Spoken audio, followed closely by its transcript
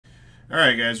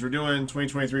Alright guys, we're doing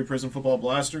 2023 Prizm Football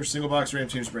Blaster, Single Box Ram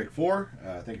Teams Break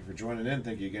 4. Thank you for joining in.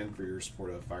 Thank you again for your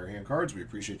support of Firehand Cards. We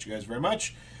appreciate you guys very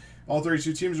much. All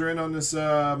 32 teams are in on this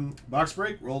box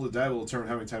break. Roll the die will determine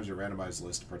how many times you randomize the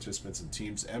list of participants in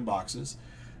teams and boxes.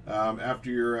 After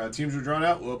your teams are drawn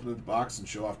out, we'll open the box and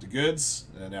show off the goods.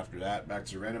 And after that, back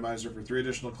to the randomizer for 3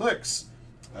 additional clicks.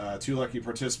 2 lucky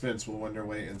participants will win their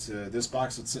way into this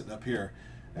box that's sitting up here.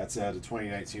 That's the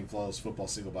 2019 Flawless Football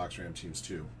Single Box Ram Teams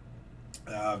 2.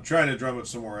 I'm trying to drum up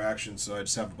some more action, so I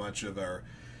just have a bunch of our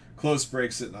close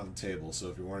breaks sitting on the table. So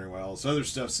if you're wondering why all this other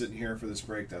stuff's sitting here for this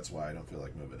break, that's why I don't feel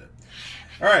like moving it.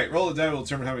 All right, roll the die will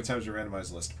determine how many times you randomize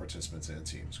the list of participants and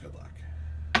teams. Good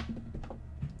luck.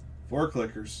 4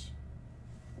 clickers.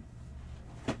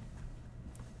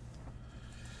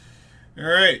 All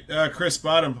right, Chris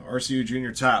bottom, RCU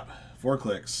Junior top. 4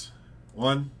 clicks.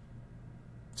 1,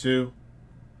 2,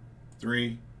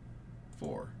 3,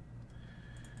 4.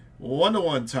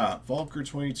 1-1 top, Volker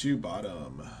 22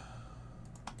 bottom.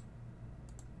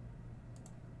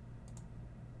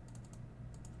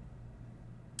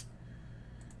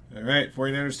 All right,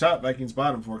 49ers top, Vikings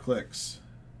bottom, 4 clicks.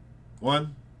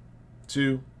 1,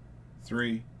 2,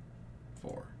 3,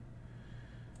 4.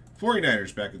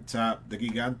 49ers back at the top, the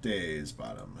Gigantes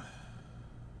bottom.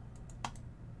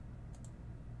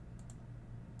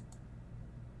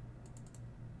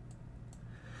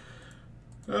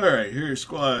 All right, here's your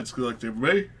squads. Good luck to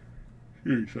everybody.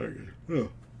 Here, sorry. Oh.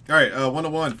 All right,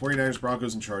 1-1, 49ers,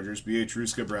 Broncos, and Chargers. BH,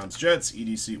 Ruska, Browns, Jets.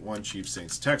 EDC 1, Chiefs,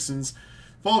 Saints, Texans.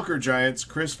 Volker, Giants.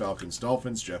 Chris, Falcons,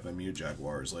 Dolphins. Jeff, MU,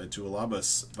 Jaguars. Led to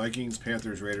Alabas, Vikings,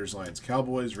 Panthers, Raiders, Lions,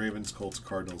 Cowboys. Ravens, Colts,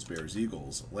 Cardinals, Bears,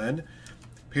 Eagles. Len,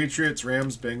 Patriots,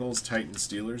 Rams, Bengals, Titans,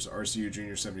 Steelers. RCU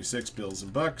Junior 76, Bills,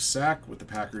 and Bucks. Sack with the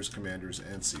Packers, Commanders,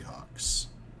 and Seahawks.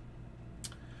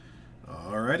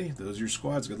 All righty, those are your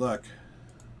squads. Good luck.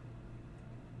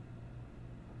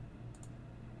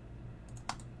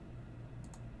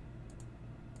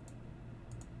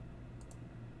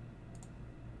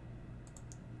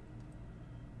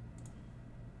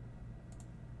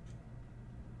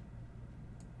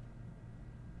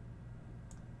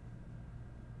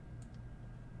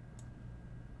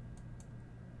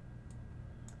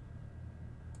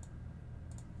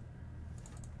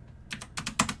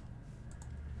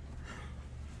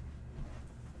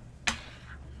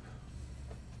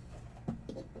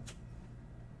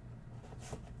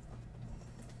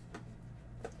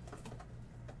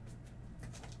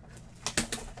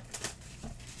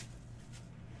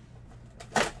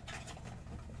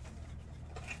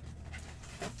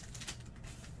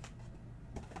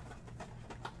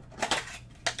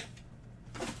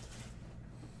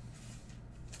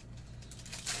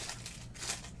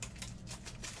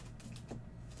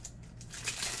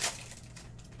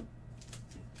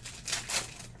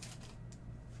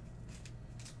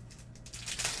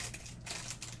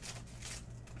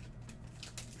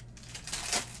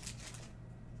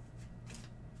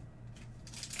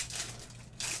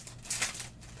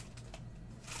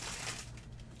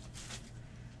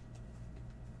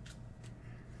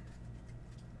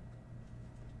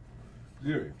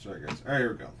 Sorry, guys. All right,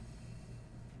 here we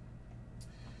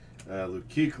go. Luke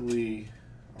Kuechly,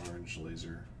 orange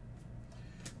laser.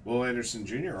 Will Anderson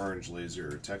Jr., orange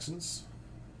laser, Texans.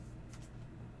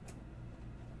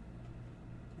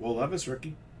 Will Levis,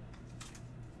 rookie.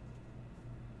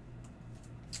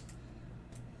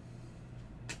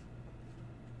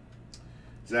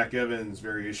 Zach Evans,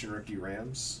 variation rookie,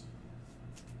 Rams.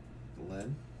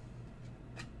 Len.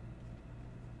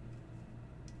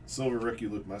 Silver rookie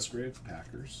Luke Musgrave,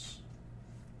 Packers.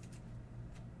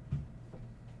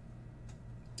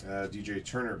 DJ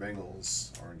Turner,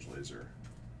 Bengals, orange laser.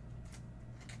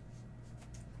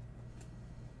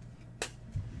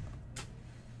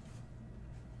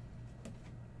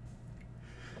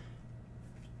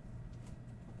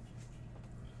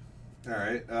 All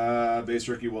right, base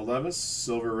rookie Will Levis,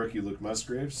 silver rookie Luke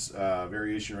Musgraves,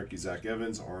 variation rookie Zach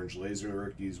Evans, orange laser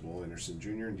rookies Will Anderson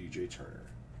Jr. and DJ Turner.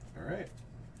 All right.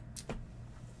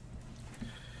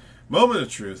 Moment of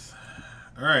truth.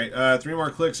 All right, 3 more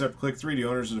clicks. After click 3, the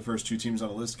owners of the first 2 teams on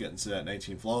the list get into that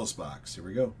 19 flawless box. Here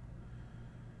we go.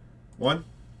 1,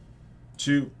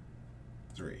 2,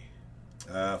 3.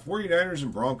 49ers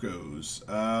and Broncos.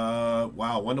 Wow,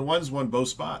 1-1's won both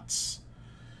spots.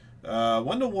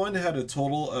 1-1 had a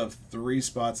total of 3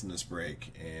 spots in this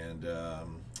break, and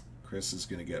Chris is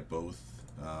going to get both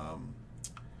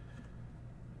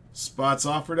spots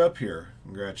offered up here.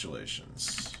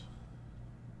 Congratulations.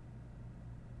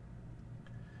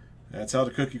 That's how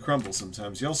the cookie crumbles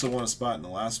sometimes. He also won a spot in the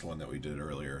last one that we did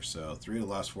earlier, so 3 of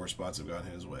the last 4 spots have gone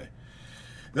his way.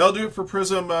 That'll do it for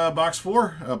Prizm Box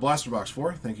 4, Blaster Box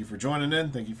 4. Thank you for joining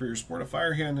in. Thank you for your support of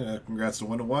Firehand. Congrats to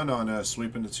 1-1 on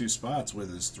sweeping the 2 spots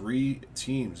with his 3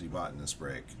 teams he bought in this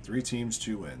break. 3 teams,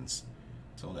 2 wins.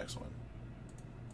 Until next one.